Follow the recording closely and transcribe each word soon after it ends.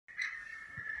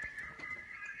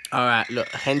Alright, look,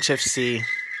 hunch FC.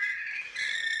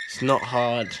 It's not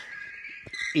hard.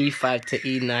 E5 to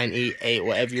E9, E8,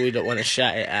 whatever you don't want to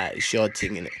shout it at, it's your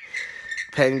thing, innit?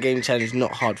 Pen game challenge is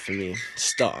not hard for me.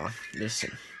 Stutter.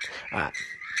 Listen. Alright.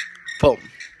 Boom.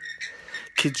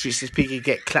 Kids reach this peak and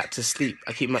get clapped to sleep.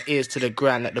 I keep my ears to the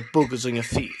ground like the boogers on your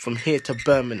feet. From here to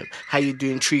Birmingham, how you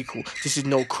doing treacle? This is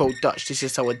no crow Dutch, this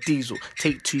is our diesel.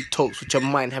 Take 2 tokes with your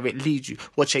mind, have it lead you.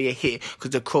 Watch how you hit,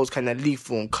 cause the crow's kinda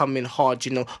lethal and come in hard,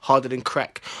 you know, harder than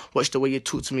crack. Watch the way you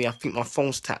talk to me, I think my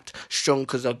phone's tapped. Strong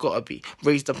cause I gotta be,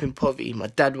 raised up in poverty. My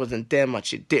dad wasn't there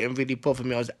much, it didn't really bother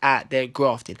me. I was out there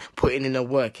grafting, putting in the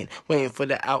working, waiting for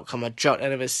the outcome. I drought, I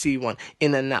never see one.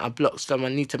 In and out of blocks, so I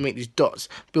need to make these dots.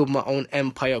 Build my own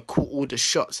empire, caught all the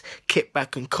shots, kick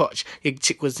back and clutch. Your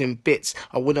chick was in bits,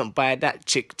 I wouldn't buy that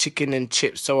chick, chicken and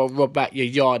chips, so I'll rob out your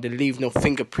yard and leave no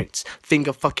fingerprints.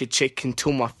 Finger fuck your chick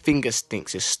until my finger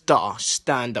stinks. You stutter,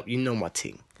 stand up, you know my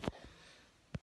team.